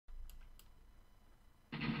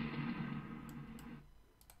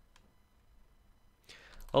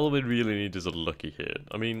All we really need is a lucky hit.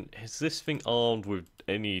 I mean, is this thing armed with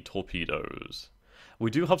any torpedoes? We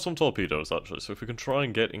do have some torpedoes, actually, so if we can try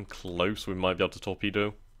and get in close, we might be able to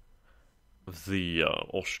torpedo the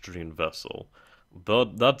Austrian vessel.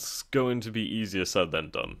 But that's going to be easier said than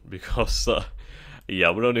done, because, yeah,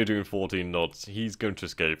 we're only doing 14 knots. He's going to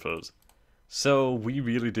escape us. So, we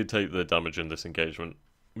really did take the damage in this engagement.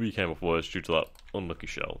 We came off worse due to that unlucky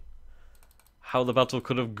shell. How the battle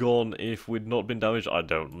could have gone if we'd not been damaged, I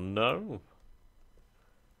don't know.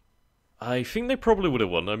 I think they probably would have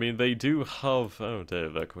won. I mean, they do have... Oh dear,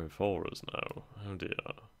 they're coming for us now. Oh dear.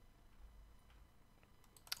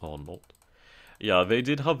 Or not. Yeah, they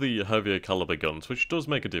did have the heavier caliber guns, which does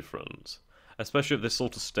make a difference. Especially at this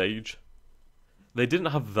sort of stage. They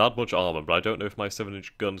didn't have that much armor, but I don't know if my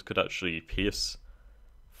 7-inch guns could actually pierce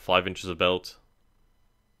 5 inches of belt.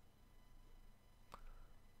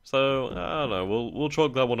 So, I don't know, we'll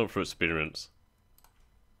chalk that one up for experience.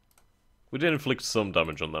 We did inflict some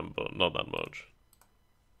damage on them, but not that much.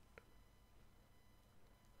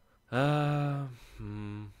 A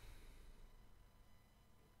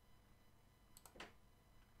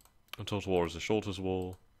Total War is the shortest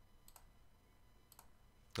war.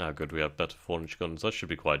 Ah, good, we have better 4-inch guns. That should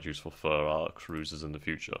be quite useful for our cruisers in the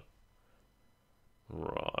future.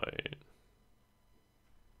 Right.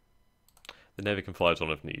 The Navy can fly it on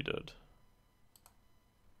if needed.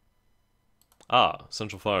 Ah,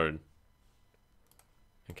 central firing.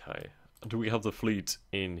 Okay. Do we have the fleet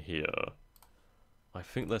in here? I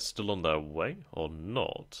think they're still on their way, or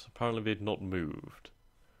not. Apparently they'd not moved.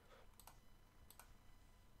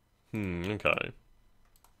 Okay.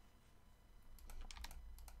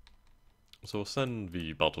 So we'll send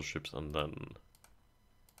the battleships and then...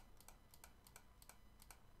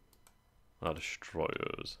 our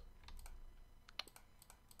destroyers.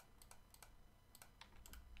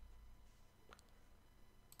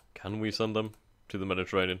 Can we send them to the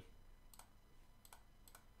Mediterranean?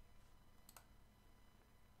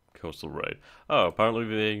 Coastal raid. Oh, apparently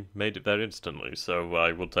they made it there instantly, so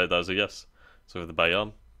I will take that as a yes. So the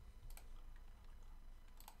Bayern.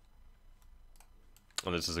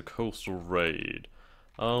 And this is a coastal raid.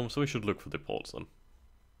 So we should look for the ports then.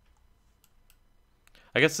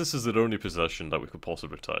 I guess this is the only possession that we could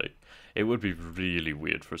possibly take. It would be really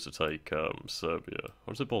weird for us to take Serbia.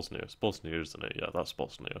 Or is it Bosnia? It's Bosnia, isn't it? Yeah, that's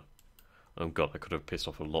Bosnia. Oh god, I could have pissed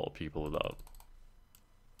off a lot of people with that.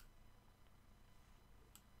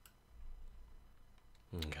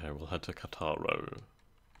 Okay, we'll head to Qatar.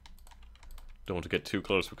 Don't want to get too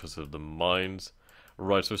close because of the mines.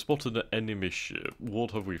 Right, so we spotted an enemy ship.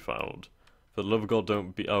 What have we found? For the love of God,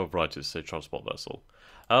 don't be... Oh, right, it's a transport vessel.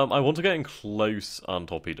 I want to get in close and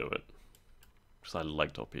torpedo it. Because I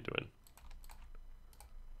like torpedoing.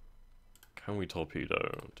 Can we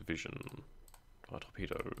torpedo? Division. Fire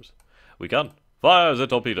torpedoes. We can. Fire the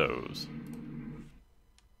torpedoes.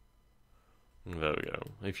 There we go.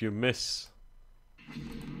 If you miss...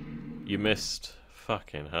 You missed.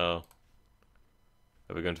 Fucking hell.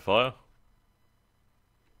 Are we going to fire?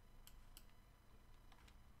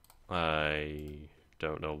 I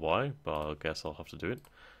don't know why, but I guess I'll have to do it.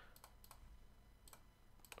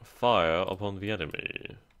 Fire upon the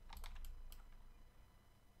enemy.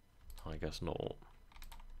 I guess not.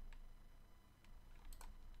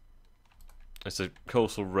 It's a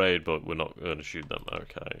coastal raid, but we're not going to shoot them.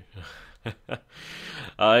 Okay.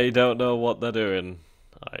 I don't know what they're doing.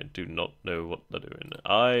 I do not know what they're doing.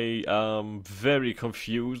 I am very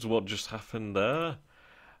confused what just happened there.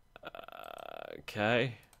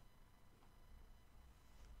 Okay.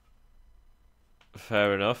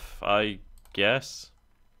 Fair enough, I guess.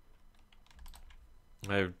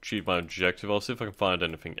 I've achieved my objective. I'll see if I can find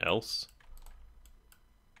anything else.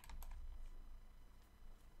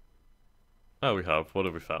 Oh, we have. What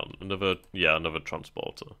have we found? Another, yeah, another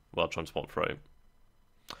transporter. Well, transport freight.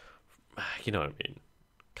 You know what I mean.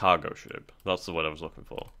 Cargo ship. That's the word I was looking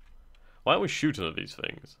for. Why aren't we shooting at these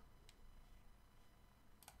things?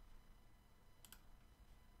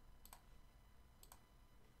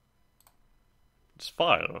 It's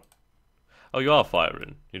fire. Oh, you are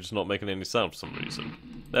firing. You're just not making any sound for some reason.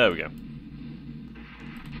 There we go.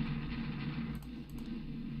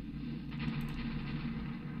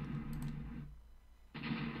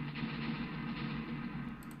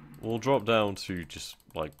 We'll drop down to just,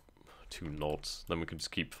 like, 2 knots. Then we can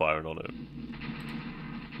just keep firing on it.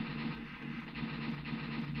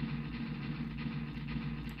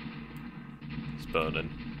 It's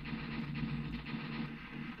burning.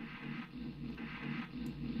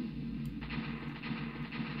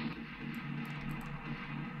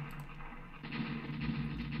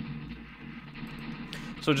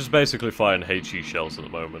 So just basically firing HE shells at the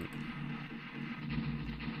moment.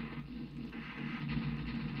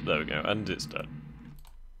 There we go, and it's dead.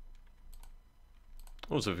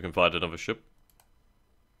 We'll see if we can find another ship.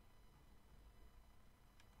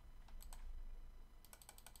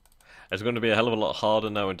 It's going to be a hell of a lot harder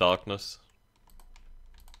now in darkness.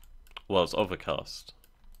 Well, it's overcast.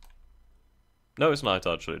 No, it's night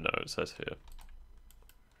actually. No, it says here.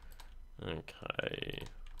 Okay.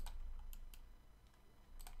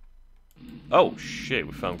 Oh shit,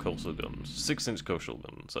 we found coastal guns. 6-inch coastal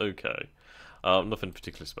guns. Okay. Nothing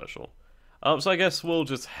particularly special. So I guess we'll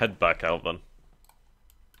just head back out then.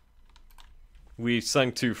 We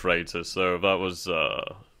sank 2 freighters, so that was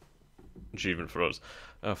achievement for us.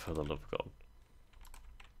 Oh, for the love of God.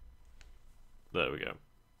 There we go.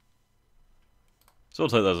 So I'll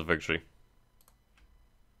take that as a victory.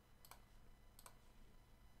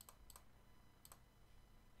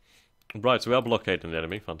 Right, so we are blockading the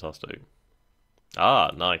enemy. Fantastic.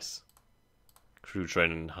 Ah, nice. Crew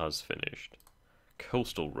training has finished.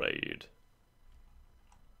 Coastal raid.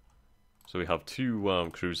 So we have 2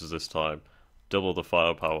 cruisers this time. Double the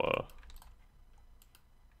firepower.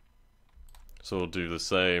 So we'll do the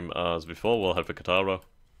same as before. We'll head for Katara.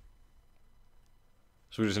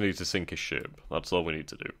 So we just need to sink a ship. That's all we need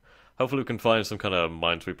to do. Hopefully we can find some kind of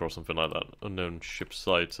minesweeper or something like that. Unknown ship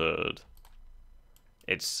sighted.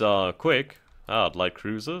 It's quick. Light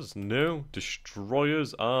cruisers. No.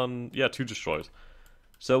 Destroyers and... yeah, 2 destroyers.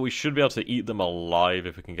 So we should be able to eat them alive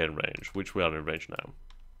if we can get in range. Which we are in range now.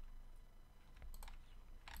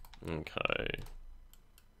 Okay.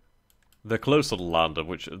 They're close to the lander,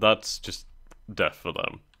 which... that's just death for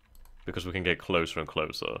them. Because we can get closer and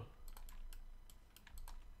closer.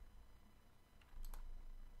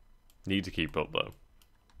 Need to keep up, though.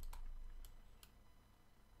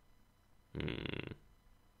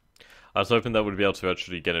 I was hoping that we'd be able to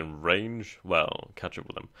actually get in range. Well, catch up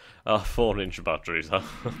with them. 4-inch batteries. Oh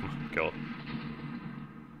my god.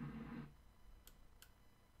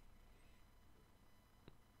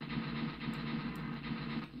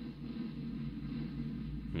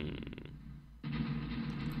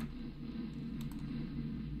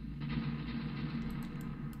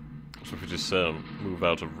 So if we just move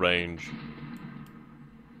out of range.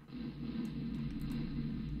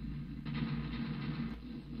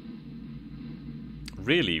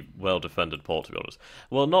 Really well defended port, to be honest.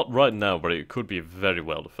 Well, not right now, but it could be a very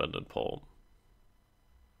well defended port.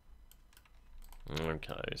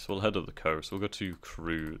 Okay, so we'll head up the coast. We'll go to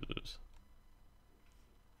cruise.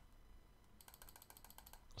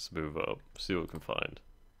 Let's move up, see what we can find.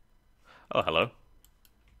 Oh, hello.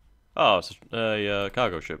 Oh, it's a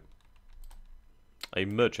cargo ship. A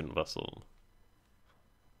merchant vessel.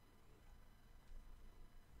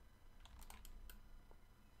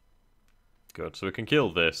 Good, so we can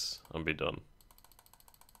kill this and be done.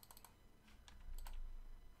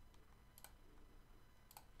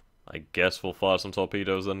 I guess we'll fire some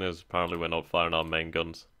torpedoes then, as apparently we're not firing our main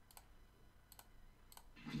guns.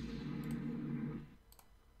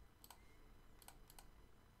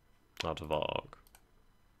 Out of arc.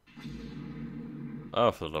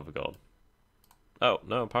 Oh, for the love of God. Oh,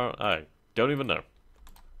 no, apparently... I don't even know.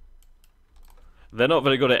 They're not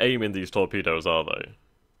very good at aiming these torpedoes, are they?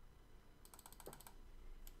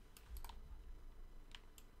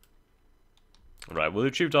 Right, we'll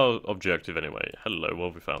achieved our objective anyway. Hello, what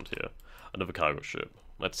have we found here? Another cargo ship.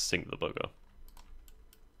 Let's sink the bugger.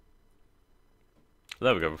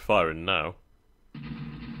 There we go, we're firing now.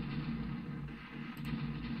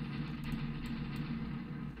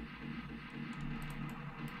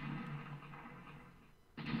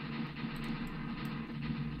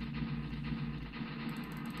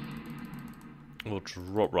 We'll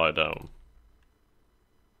drop right down.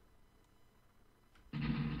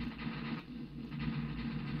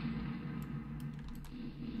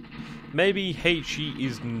 Maybe HE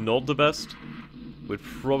is not the best. We'd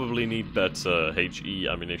probably need better HE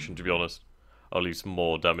ammunition, to be honest. Or at least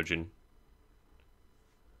more damaging.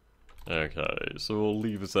 Okay, so we'll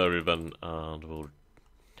leave this area then, and we'll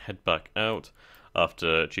head back out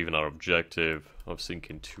after achieving our objective of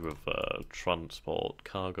sinking 2 of transport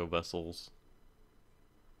cargo vessels.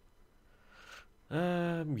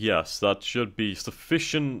 Yes, that should be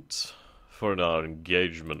sufficient for our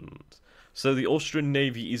engagement. So the Austrian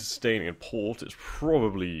Navy is staying in port. It's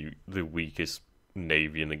probably the weakest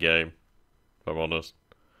navy in the game, if I'm honest.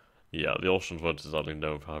 Yeah, the Austrians weren't exactly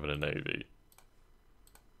known for having a navy.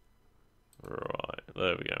 Right,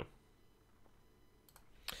 there we go.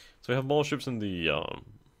 So we have more ships in the,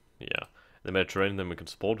 the Mediterranean than we can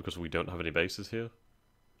support because we don't have any bases here.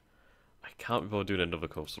 I can't be bothered doing another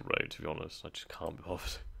coastal raid, to be honest. I just can't be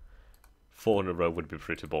bothered. 4 in a row would be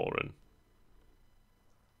pretty boring.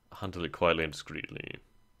 Handle it quietly and discreetly.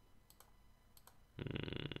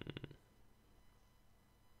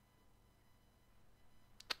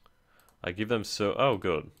 I give them so... Oh,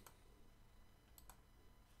 good.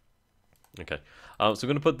 Okay. So we're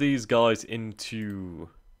going to put these guys into...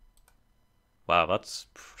 Wow, that's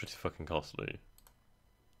pretty fucking costly.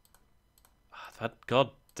 That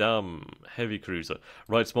goddamn heavy cruiser.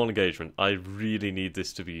 Right, small engagement. I really need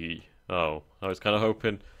this to be... Oh, I was kind of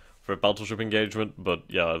hoping for a battleship engagement, but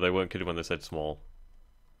yeah, they weren't kidding when they said small.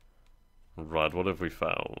 Right, what have we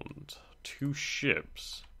found? 2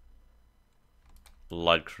 ships.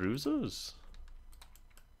 Light cruisers?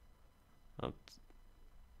 That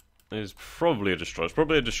is probably a destroyer. It's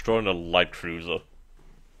probably a destroyer and a light cruiser.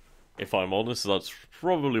 If I'm honest, that's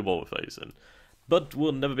probably what we're facing. But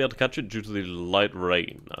we'll never be able to catch it due to the light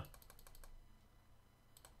rain.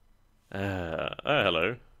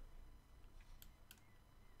 Hello.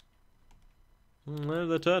 No,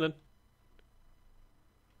 they're turning.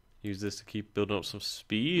 Use this to keep building up some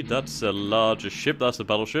speed. That's a larger ship. That's a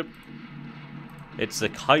battleship. It's a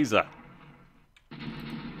Kaiser.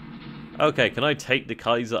 Okay, can I take the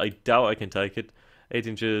Kaiser? I doubt I can take it. 8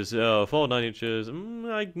 inches, 4, 9 inches.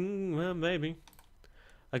 Well, maybe.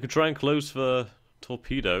 I could try and close for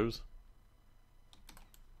torpedoes.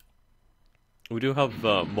 We do have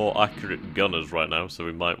more accurate gunners right now, so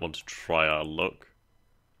we might want to try our luck.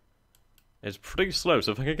 It's pretty slow,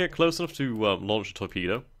 so if I can get close enough to launch a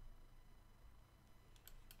torpedo.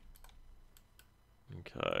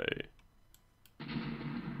 Okay.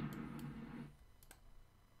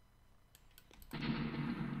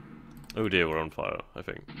 Oh dear, we're on fire, I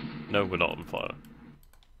think. No, we're not on fire.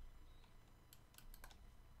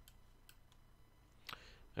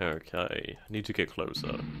 Okay, I need to get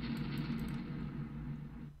closer.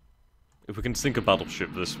 If we can sink a battleship,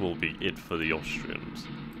 this will be it for the Austrians.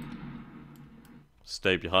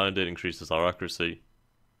 Stay behind it, increases our accuracy.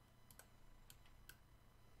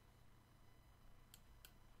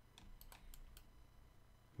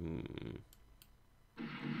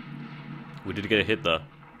 We did get a hit there.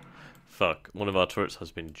 Fuck, one of our turrets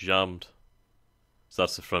has been jammed. So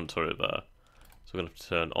that's the front turret there. So we're going to have to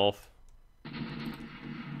turn off.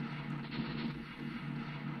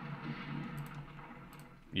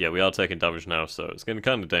 Yeah, we are taking damage now, so it's getting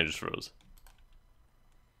kind of dangerous for us.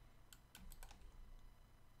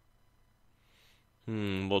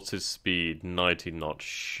 What's his speed? 90 knots.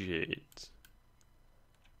 Shit.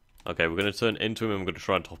 Okay, we're going to turn into him and we're going to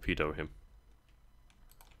try and torpedo him.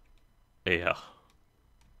 Yeah.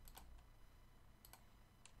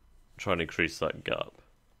 Try and increase that gap.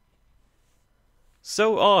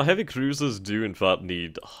 So, our heavy cruisers do in fact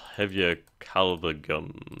need heavier caliber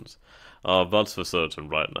guns. That's for certain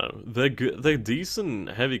right now. They're good, they're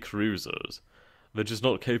decent heavy cruisers. They're just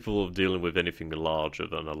not capable of dealing with anything larger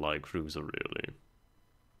than a light cruiser, really.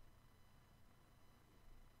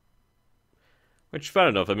 Which, fair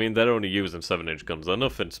enough, I mean, they're only using 7-inch guns, they're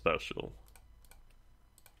nothing special.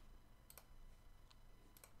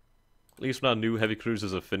 At least when our new heavy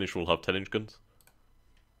cruisers are finished, we'll have 10-inch guns.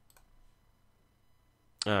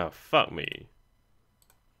 Ah, fuck me.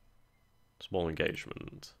 Small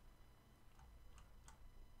engagement.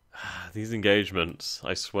 These engagements,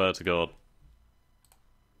 I swear to God.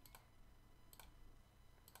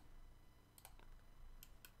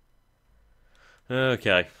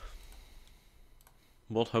 Okay.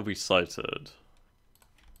 What have we sighted?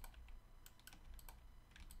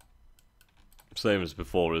 Same as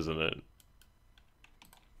before, isn't it?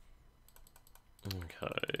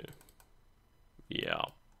 Okay. Yeah.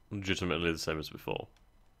 Legitimately the same as before.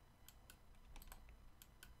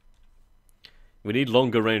 We need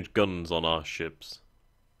longer range guns on our ships.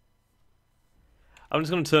 I'm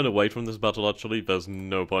just going to turn away from this battle, actually. There's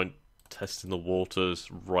no point testing the waters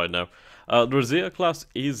right now. The Rosea class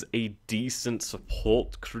is a decent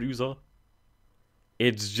support cruiser.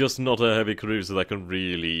 It's just not a heavy cruiser that can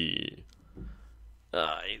really...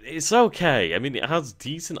 it's okay. I mean, it has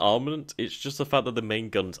decent armament. It's just the fact that the main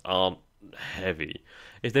guns aren't heavy.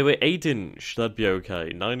 If they were 8-inch, that'd be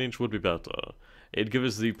okay. 9-inch would be better. It'd give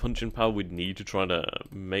us the punching power we'd need to try to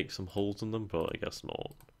make some holes in them, but I guess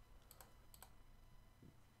not.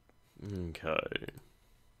 Okay.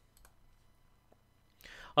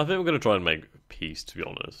 I think we're going to try and make peace, to be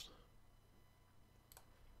honest.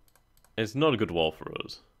 It's not a good war for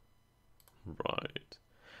us. Right.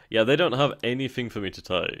 Yeah, they don't have anything for me to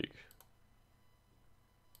take.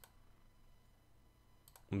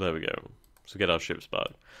 There we go. So get our ships back.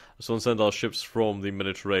 So we'll send our ships from the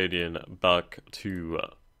Mediterranean back to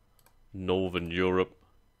Northern Europe.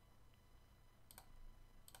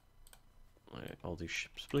 Right, all these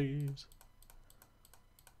ships, please.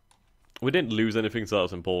 We didn't lose anything, so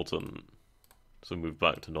that's important. So move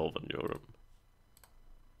back to Northern Europe.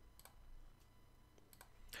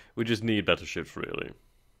 We just need better ships, really.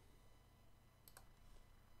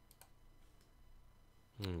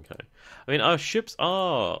 Okay. I mean, our ships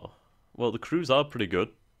are... Well, the crews are pretty good.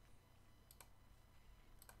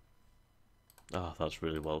 Ah, that's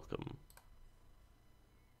really welcome.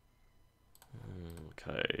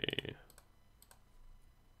 Okay.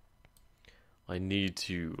 I need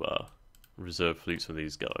to reserve fleets for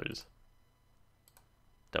these guys.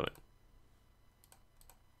 Damn it.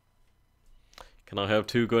 Can I have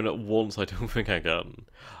two going at once? I don't think I can.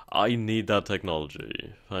 I need that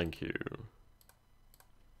technology. Thank you.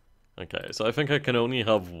 Okay, so I think I can only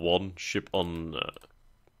have one ship on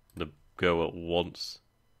the go at once.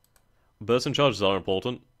 Burst and charges are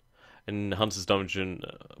important. Enhances damage and,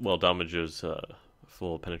 well, damages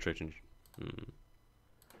for penetration.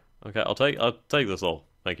 Okay, I'll take this all.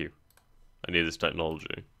 Thank you. I need this technology.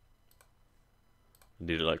 I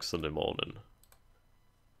need it like Sunday morning.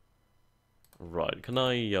 Right, can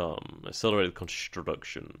I accelerate the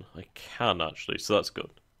construction? I can actually, so that's good.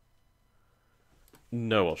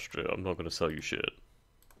 No, Austria, I'm not going to sell you shit.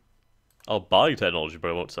 I'll buy technology, but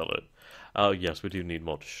I won't sell it. Oh, yes, we do need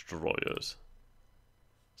more destroyers.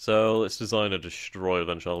 So, let's design a destroyer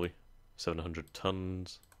then, shall we? 700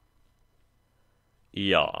 tons.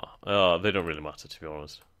 Yeah, they don't really matter, to be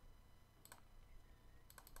honest.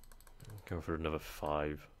 Go for another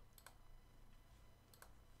 5.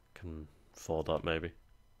 Can afford that, maybe.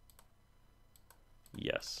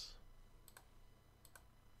 Yes.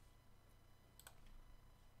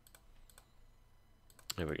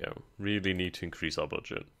 There we go. Really need to increase our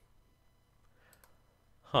budget.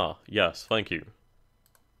 Huh, yes, thank you.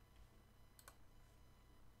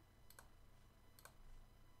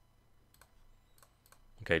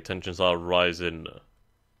 Okay, tensions are rising.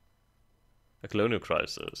 A colonial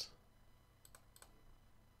crisis.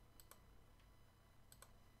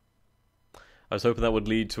 I was hoping that would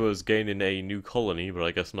lead to us gaining a new colony, but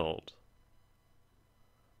I guess not.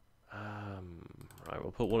 Right,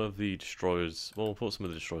 we'll put one of the destroyers... Well, we'll put some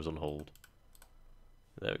of the destroyers on hold.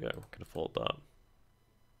 There we go, can afford that.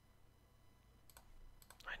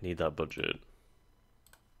 I need that budget.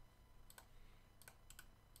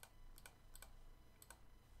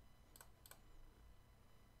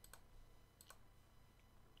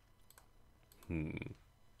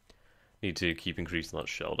 Need to keep increasing that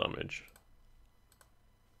shell damage.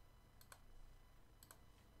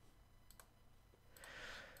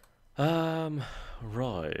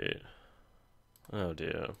 Right. Oh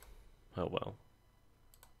dear. Oh well.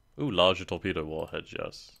 Ooh, larger torpedo warheads,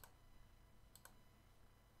 yes.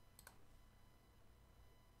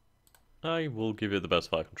 I will give you the best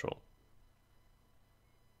fire control.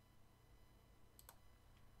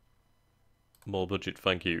 More budget,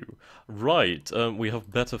 thank you. Right, we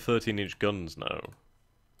have better 13-inch guns now.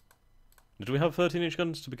 Did we have 13-inch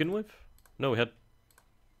guns to begin with? No, we had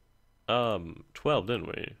 12, didn't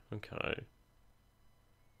we? Okay.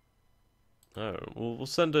 Oh, we'll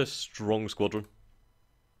send a strong squadron.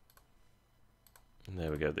 And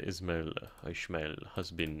there we go, the Ishmael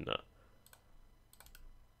has been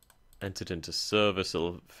entered into service.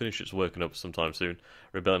 It'll finish its working up sometime soon.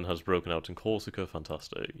 Rebellion has broken out in Corsica.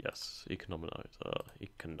 Fantastic. Yes, economizer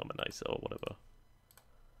or whatever.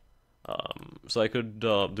 So I could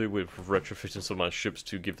do with retrofitting some of my ships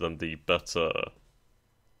to give them the better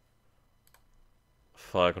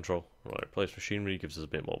fire control. Right, replace machinery gives us a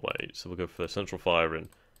bit more weight. So we'll go for central firing,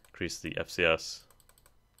 increase the FCS,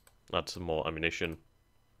 add some more ammunition.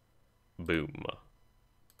 Boom.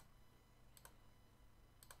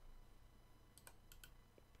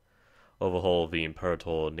 Overhaul the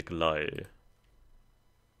Imperator Nikolai.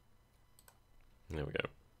 There we go.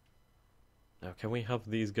 Now, can we have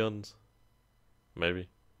these guns? Maybe.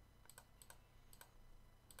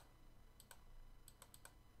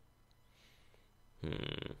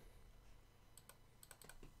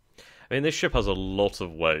 I mean, this ship has a lot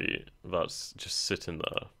of weight that's just sitting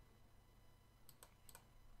there.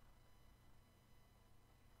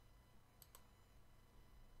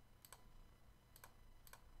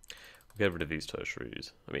 Get rid of these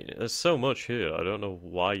tertiaries. I mean, there's so much here. I don't know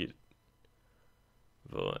why.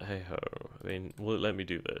 But hey ho. I mean, will it let me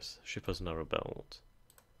do this? Ship has narrow belt.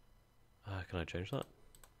 Can I change that?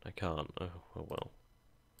 I can't. Oh well.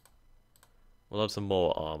 We'll add some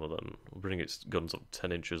more armor then. We'll bring its guns up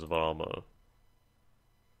 10 inches of armor.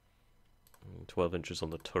 12 inches on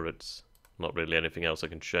the turrets. Not really anything else I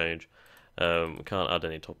can change. Can't add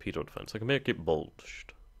any torpedo defense. I can make it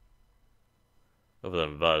bulged. Other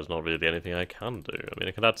than that, there's not really anything I can do. I mean,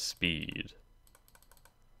 I can add speed.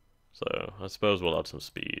 So, I suppose we'll add some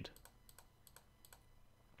speed.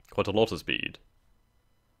 Quite a lot of speed.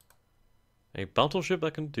 A battleship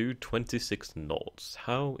that can do 26 knots.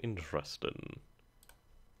 How interesting.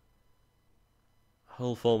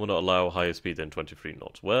 Hull form will not allow higher speed than 23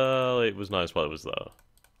 knots. Well, it was nice while it was there.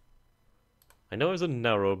 I know it's a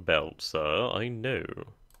narrow belt, sir. I know.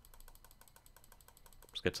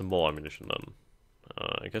 Let's get some more ammunition then.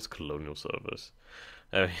 I guess colonial service.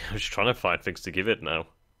 I'm just trying to find things to give it now.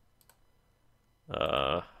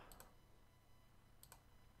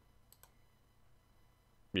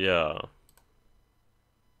 Yeah.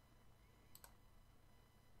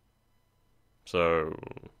 So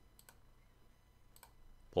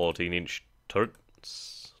 14-inch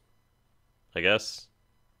turrets, I guess.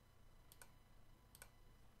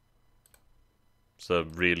 It's a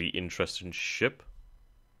really interesting ship.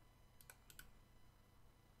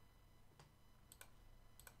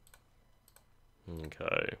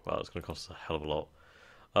 Okay, wow, it's going to cost a hell of a lot.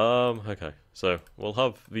 Okay, so we'll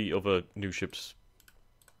have the other new ships.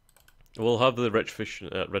 We'll have the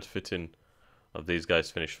retrofitting of these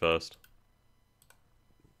guys finished first.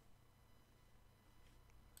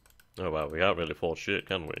 Oh wow, we can't really afford shit,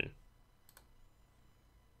 can we?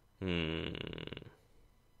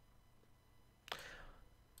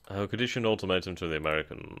 Condition ultimatum to the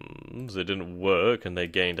Americans. It didn't work, and they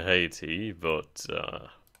gained Haiti, but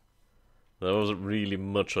there wasn't really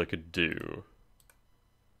much I could do.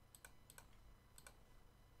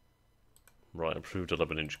 Right, improved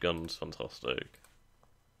 11-inch guns, fantastic.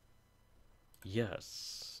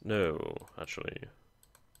 Yes. No, actually.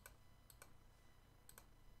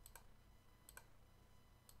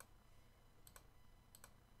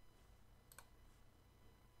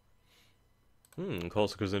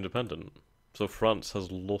 Corsica's independent. So France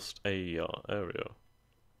has lost a area.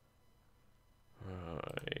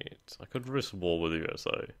 Right. I could risk war with the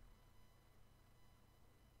USA.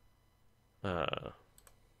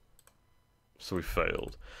 So we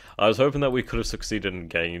failed. I was hoping that we could have succeeded and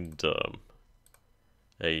gained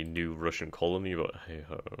a new Russian colony, but hey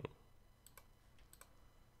ho.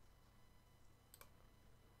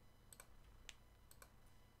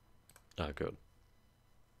 Ah, good.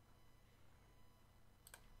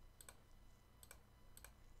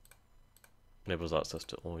 Enables access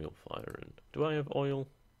to oil firing. Do I have oil?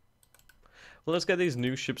 Well, let's get these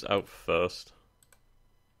new ships out first.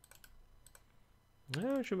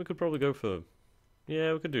 Yeah, actually, we could probably go for...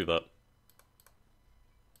 Yeah, we could do that.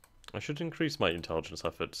 I should increase my intelligence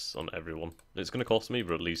efforts on everyone. It's going to cost me,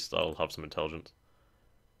 but at least I'll have some intelligence.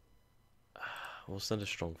 We'll send a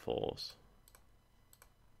strong force.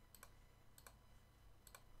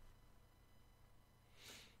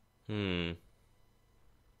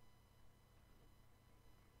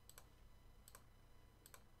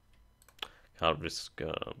 Can't risk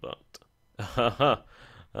that.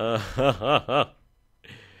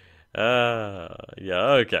 Yeah,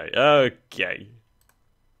 okay, okay.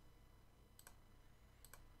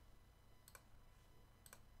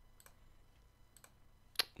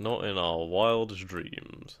 Not in our wildest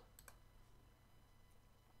dreams.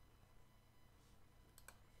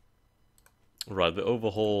 Right, the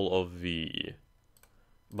overhaul of the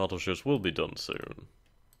battleships will be done soon.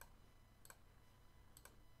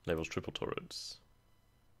 Naval's triple turrets.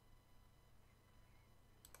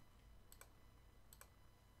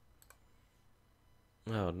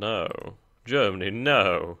 Oh no. Germany,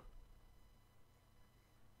 no!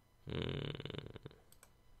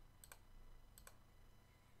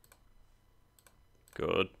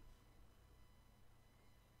 Good.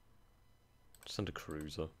 Send a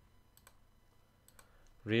cruiser.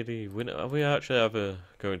 Really? Are we actually ever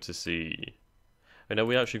going to see... I know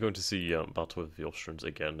we're actually going to see battle with the Austrians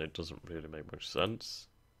again. It doesn't really make much sense.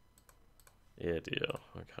 Yeah, dear.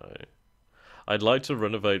 Okay. I'd like to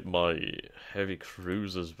renovate my heavy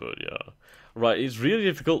cruisers, but yeah. Right, it's really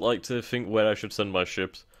difficult, like, to think where I should send my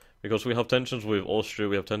ships. Because we have tensions with Austria,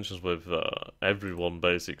 we have tensions with everyone,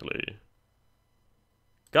 basically.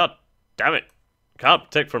 God damn it! Can't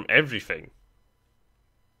protect from everything.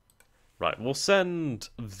 Right, we'll send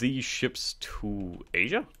these ships to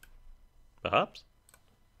Asia? Perhaps?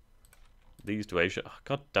 These to Asia. Oh,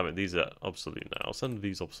 God damn it, these are obsolete now. I'll send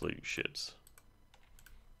these obsolete shits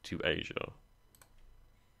to Asia.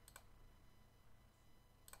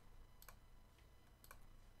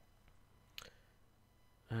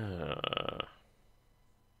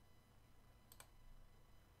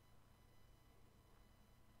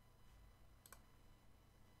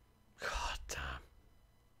 God damn.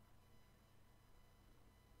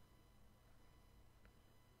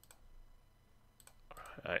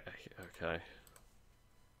 Okay.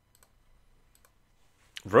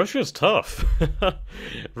 Russia's tough.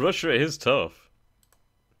 Russia is tough.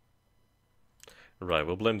 Right,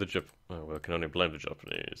 we'll blame the Oh, we can only blame the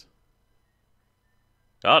Japanese.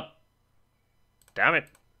 God! Damn it!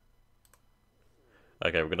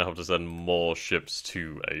 Okay, we're gonna have to send more ships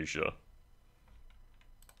to Asia.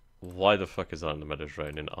 Why the fuck is that in the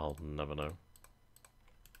Mediterranean? I'll never know.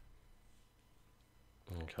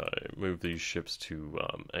 Okay, move these ships to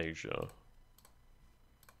Asia.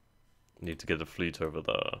 Need to get a fleet over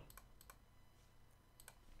there.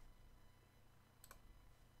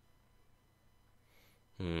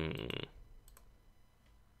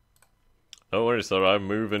 Don't worry, sir, I'm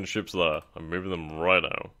moving ships there. I'm moving them right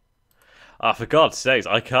now. Ah, for God's sakes,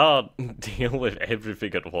 I can't deal with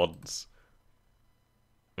everything at once.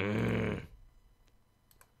 Oh,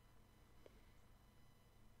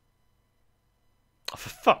 for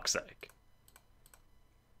fuck's sake.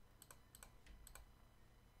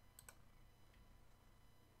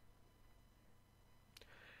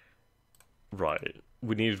 Right.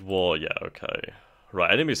 We need war, yeah, okay.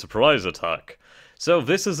 Right, enemy surprise attack. So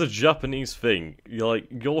this is a Japanese thing.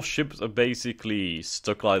 Your ships are basically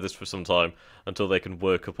stuck like this for some time until they can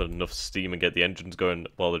work up enough steam and get the engines going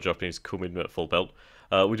while the Japanese come in at full belt.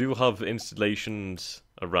 We do have installations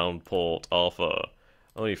around Port Arthur.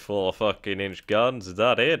 Only 4 fucking inch guns, is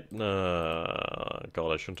that it?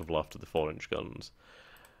 God, I shouldn't have laughed at the 4-inch guns.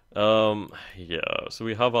 Yeah, so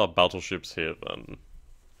we have our battleships here then.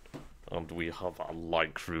 And we have our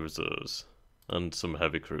light cruisers. And some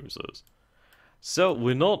heavy cruisers. So,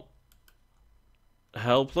 we're not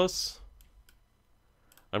helpless.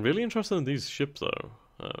 I'm really interested in these ships, though.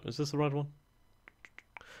 Is this the right one?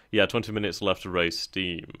 Yeah, 20 minutes left to raise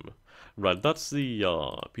steam. Right, that's the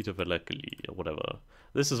Peter Velekli, or whatever.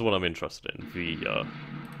 This is what I'm interested in. The,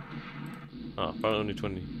 apparently only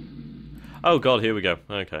 20... Oh god, here we go.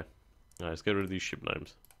 Okay. Alright, let's get rid of these ship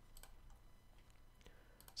names.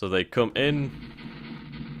 So they come in...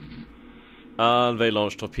 And they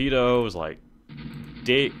launch torpedoes like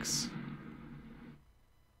dicks.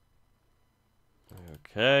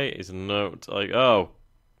 Okay, is a note like, oh,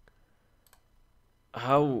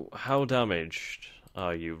 how damaged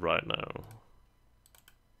are you right now?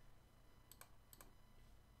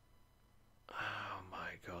 Oh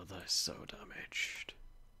my god, that is so damaged.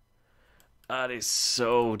 That is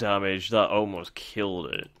so damaged. That almost killed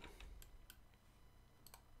it.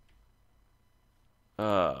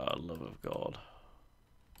 Ah, love of God.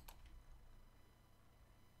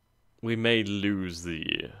 We may lose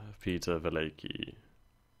the Peter Velekli.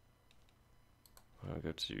 I'll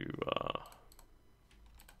go to,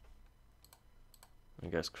 I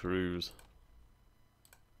guess cruise.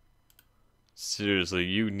 Seriously,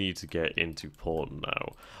 you need to get into port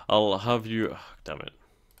now. I'll have you... Oh, damn it.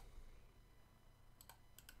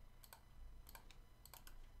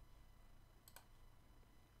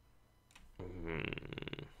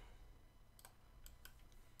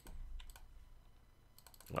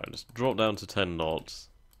 Right, just drop down to 10 knots.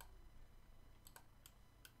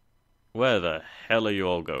 Where the hell are you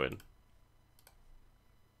all going?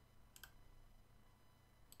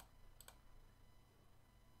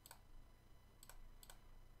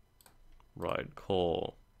 Right,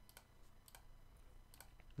 core.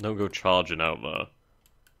 Don't go charging out there.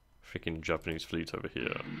 Freaking Japanese fleet over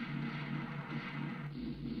here.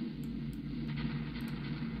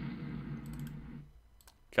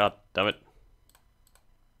 God damn it.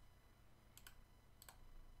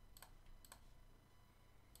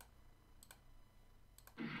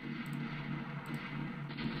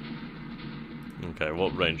 Okay,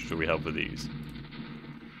 what range do we have with these?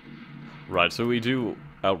 Right, so we do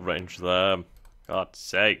outrange them. God's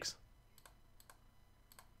sakes.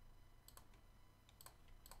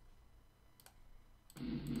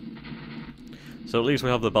 So at least we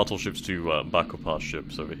have the battleships to back up our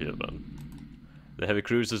ships over here then. The heavy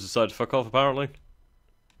cruisers decide to fuck off apparently.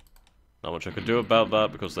 Not much I can do about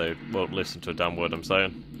that because they won't listen to a damn word I'm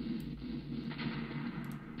saying.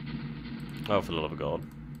 Oh, for the love of God.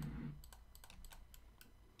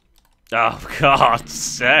 Oh, for God's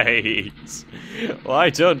sakes! Why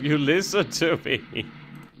don't you listen to me?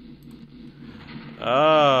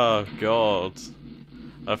 Oh, God.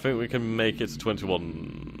 I think we can make it to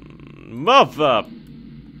 21. Mother!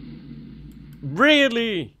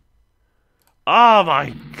 Really? Oh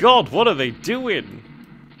my God, what are they doing?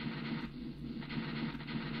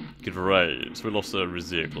 Great, so we lost the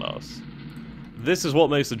Reserve class. This is what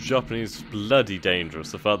makes the Japanese bloody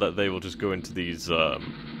dangerous, the fact that they will just go into these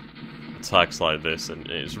attacks like this and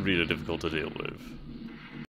it's really difficult to deal with.